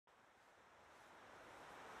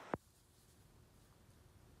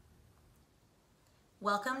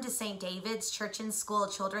Welcome to St. David's Church and School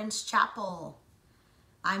Children's Chapel.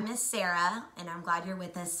 I'm Miss Sarah, and I'm glad you're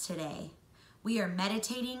with us today. We are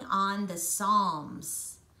meditating on the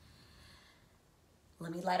Psalms.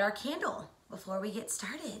 Let me light our candle before we get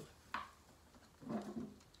started.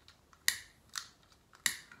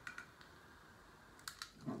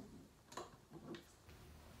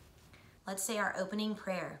 Let's say our opening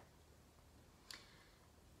prayer.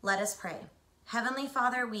 Let us pray. Heavenly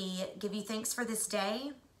Father, we give you thanks for this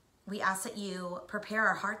day. We ask that you prepare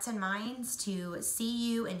our hearts and minds to see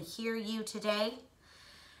you and hear you today.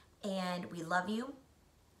 And we love you,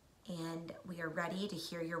 and we are ready to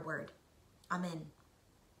hear your word. Amen.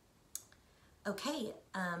 Okay,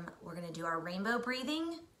 we're going to do our rainbow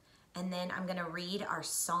breathing, and then I'm going to read our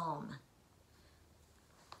psalm.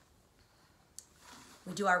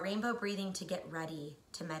 We do our rainbow breathing to get ready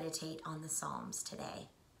to meditate on the Psalms today.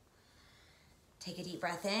 Take a deep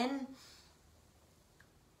breath in.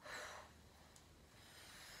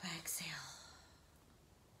 Exhale.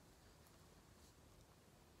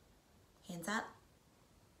 Hands up.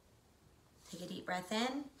 Take a deep breath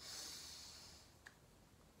in.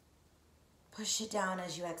 Push it down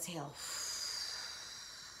as you exhale.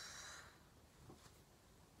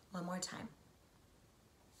 One more time.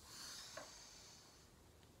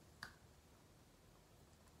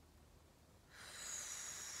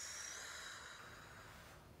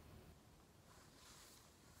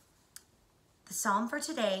 The psalm for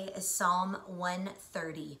today is Psalm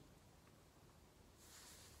 130.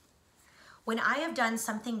 When I have done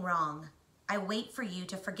something wrong, I wait for you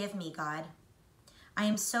to forgive me, God. I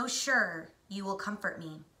am so sure you will comfort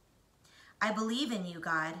me. I believe in you,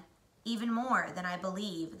 God, even more than I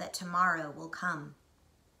believe that tomorrow will come.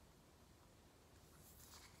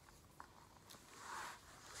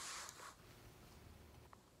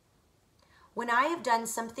 When I have done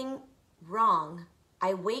something wrong,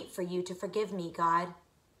 I wait for you to forgive me, God.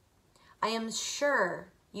 I am sure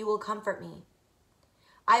you will comfort me.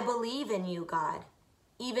 I believe in you, God,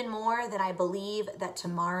 even more than I believe that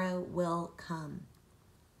tomorrow will come.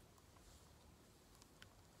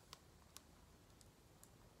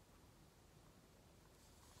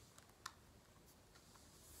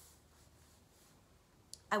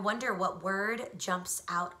 I wonder what word jumps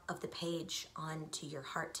out of the page onto your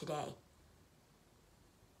heart today.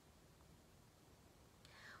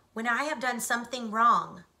 When I have done something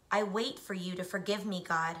wrong, I wait for you to forgive me,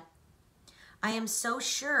 God. I am so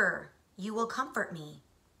sure you will comfort me.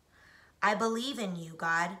 I believe in you,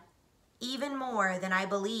 God, even more than I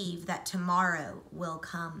believe that tomorrow will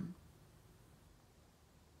come.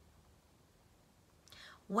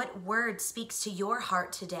 What word speaks to your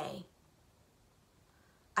heart today?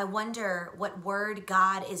 I wonder what word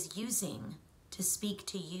God is using to speak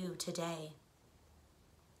to you today.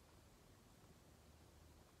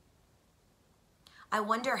 I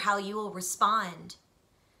wonder how you will respond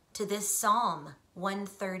to this Psalm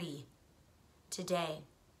 130 today.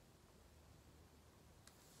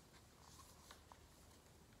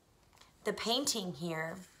 The painting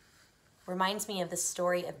here reminds me of the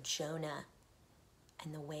story of Jonah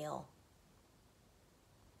and the whale.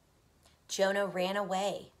 Jonah ran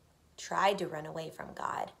away, tried to run away from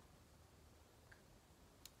God,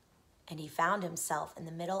 and he found himself in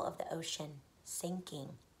the middle of the ocean,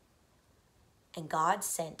 sinking. And God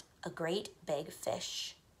sent a great big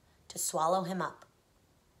fish to swallow him up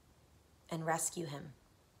and rescue him.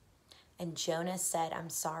 And Jonah said, I'm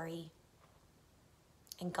sorry.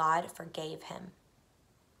 And God forgave him.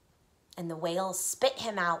 And the whale spit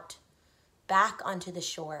him out back onto the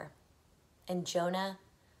shore. And Jonah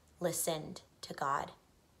listened to God.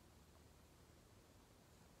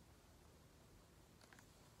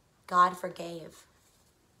 God forgave.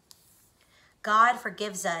 God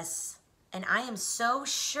forgives us. And I am so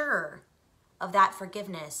sure of that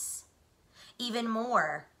forgiveness, even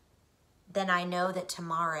more than I know that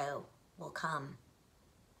tomorrow will come.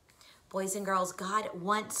 Boys and girls, God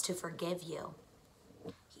wants to forgive you.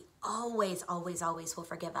 He always, always, always will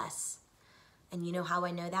forgive us. And you know how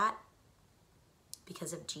I know that?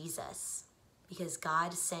 Because of Jesus. Because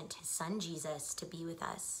God sent his son Jesus to be with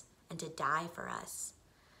us and to die for us.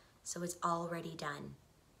 So it's already done.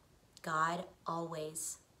 God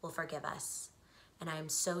always will forgive us. And I am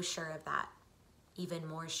so sure of that, even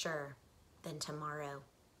more sure than tomorrow.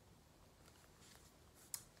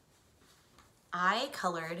 I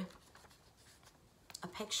colored a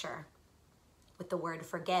picture with the word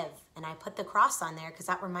forgive, and I put the cross on there because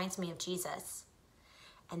that reminds me of Jesus.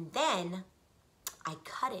 And then I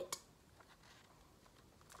cut it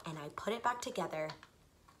and I put it back together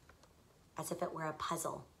as if it were a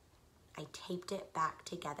puzzle. I taped it back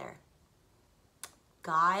together.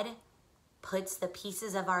 God puts the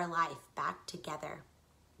pieces of our life back together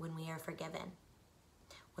when we are forgiven,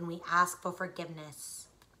 when we ask for forgiveness.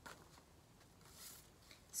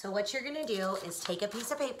 So what you're gonna do is take a piece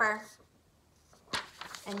of paper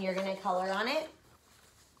and you're gonna color on it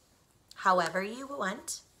however you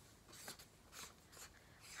want.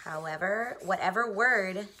 However, whatever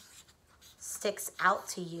word sticks out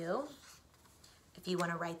to you. If you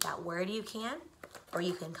wanna write that word, you can, or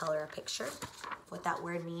you can color a picture of what that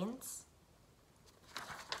word means.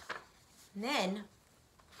 And then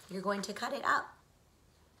you're going to cut it up.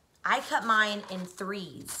 I cut mine in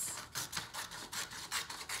 3s.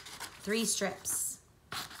 3 strips.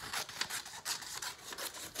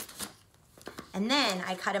 And then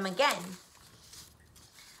I cut them again.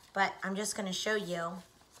 But I'm just gonna show you.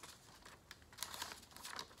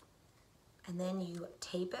 And then you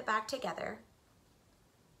tape it back together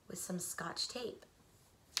with some Scotch tape,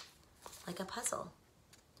 like a puzzle.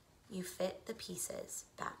 You fit the pieces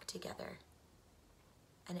back together.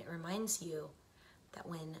 And it reminds you that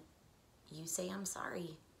when you say, I'm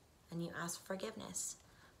sorry, and you ask for forgiveness,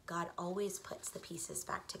 God always puts the pieces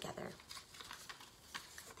back together.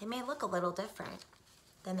 They may look a little different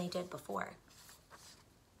than they did before,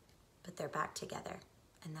 but they're back together,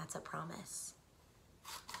 and that's a promise.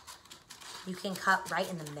 You can cut right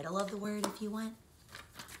in the middle of the word if you want,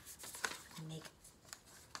 and make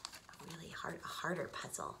a really harder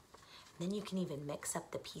puzzle. And then you can even mix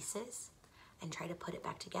up the pieces and try to put it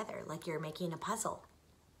back together like you're making a puzzle,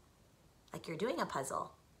 like you're doing a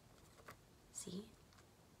puzzle. See?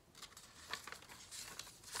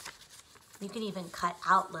 You can even cut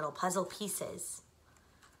out little puzzle pieces.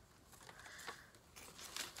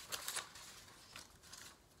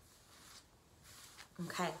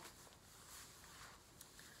 Okay.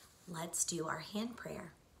 Let's do our hand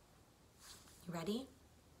prayer. You ready?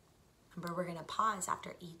 Remember, we're going to pause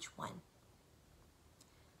after each one.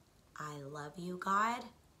 I love you, God.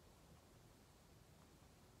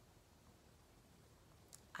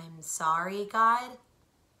 I'm sorry, God.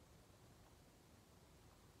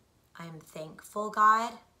 I'm thankful,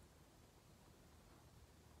 God.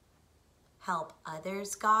 Help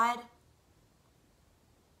others, God.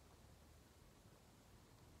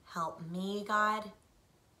 Help me, God.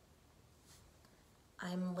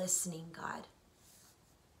 I'm listening, God.